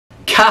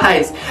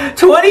Guys,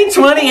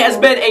 2020 has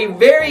been a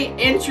very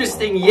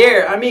interesting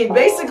year. I mean,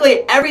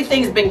 basically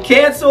everything's been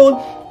canceled.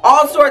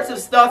 All sorts of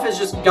stuff has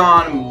just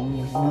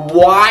gone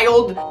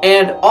wild.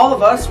 And all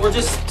of us, we're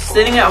just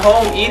sitting at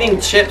home eating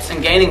chips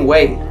and gaining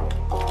weight.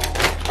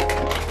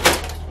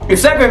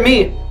 Except for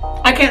me,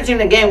 I can't seem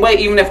to gain weight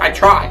even if I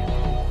try.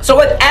 So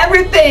with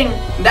everything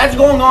that's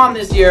going on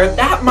this year,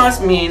 that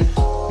must mean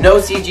no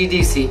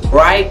CGDC,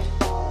 right?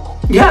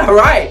 Yeah,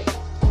 right.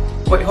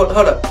 Wait, hold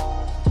up.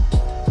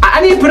 I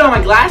need to put on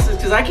my glasses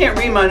because I can't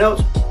read my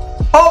notes.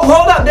 Oh,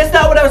 hold up, that's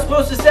not what I was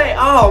supposed to say.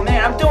 Oh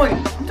man, I'm doing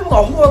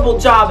a horrible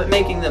job at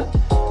making the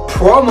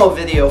promo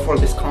video for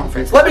this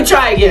conference. Let me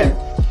try again.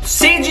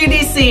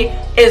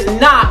 CGDC is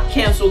not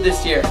canceled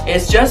this year.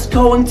 It's just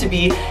going to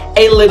be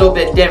a little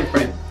bit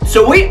different.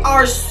 So we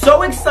are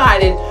so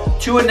excited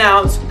to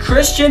announce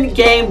Christian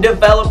Game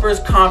Developers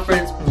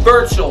Conference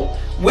virtual,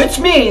 which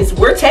means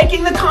we're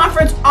taking the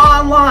conference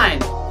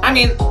online. I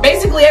mean,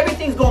 basically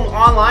everything's going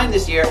online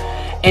this year.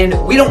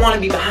 And we don't want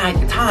to be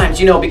behind the times,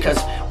 you know, because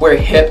we're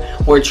hip,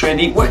 we're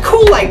trendy, we're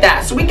cool like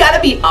that. So we got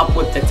to be up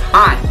with the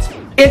times.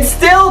 It's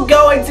still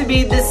going to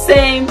be the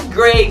same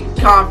great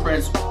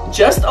conference,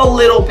 just a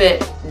little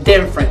bit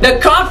different. The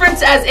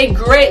conference has a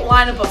great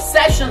lineup of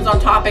sessions on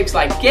topics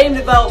like game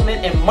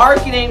development and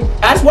marketing,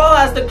 as well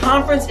as the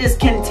conference is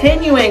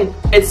continuing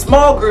its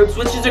small groups,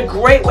 which is a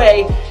great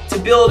way to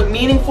build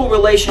meaningful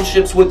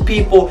relationships with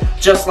people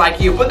just like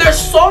you. But there's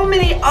so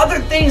many other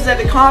things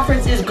that the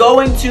conference is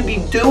going to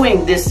be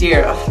doing this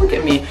year. Oh, look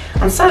at me.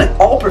 I'm sounding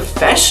all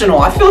professional.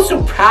 I feel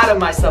so proud of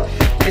myself.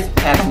 Just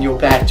pat on your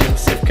back,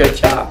 Joseph. Good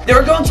job. There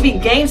are going to be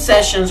game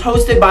sessions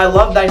hosted by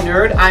Love Thy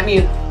Nerd. I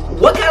mean,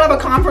 what kind of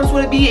a conference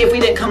would it be if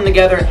we didn't come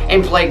together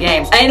and play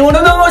games? And one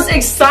of the most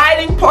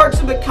exciting parts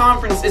of the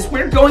conference is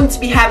we're going to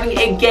be having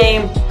a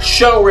game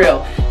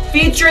showreel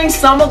featuring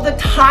some of the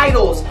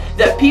titles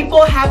that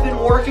people have been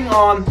working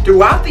on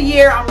throughout the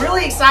year. I'm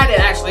really excited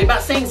actually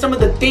about seeing some of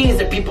the things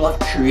that people have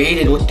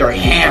created with their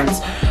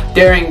hands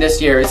during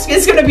this year.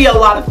 It's going to be a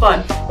lot of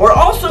fun. We're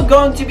also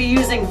going to be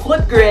using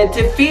Flipgrid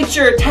to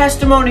feature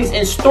testimonies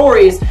and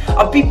stories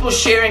of people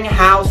sharing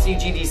how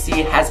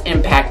CGDC has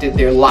impacted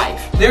their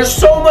life. There's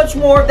so much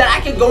more that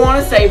I could go on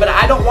and say, but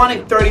I don't want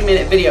a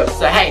 30-minute video.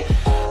 So hey,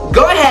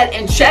 go ahead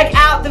and check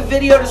out the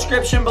video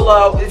description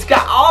below. It's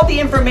got all the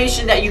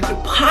information that you could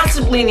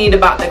possibly need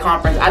about the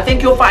conference. I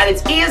think you'll find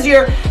it's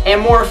easier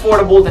and more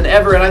affordable than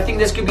ever, and I think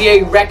this could be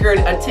a record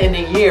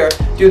attending year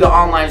through the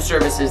online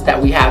services that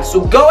we have.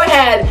 So go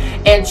ahead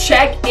and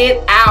check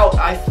it out.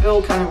 I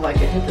feel kind of like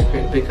a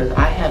hypocrite because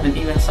I haven't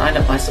even signed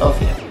up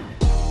myself yet.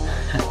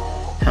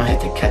 I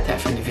had to cut that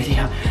from the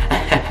video.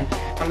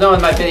 I'm done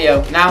with my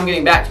video. Now I'm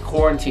getting back to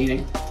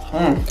quarantining.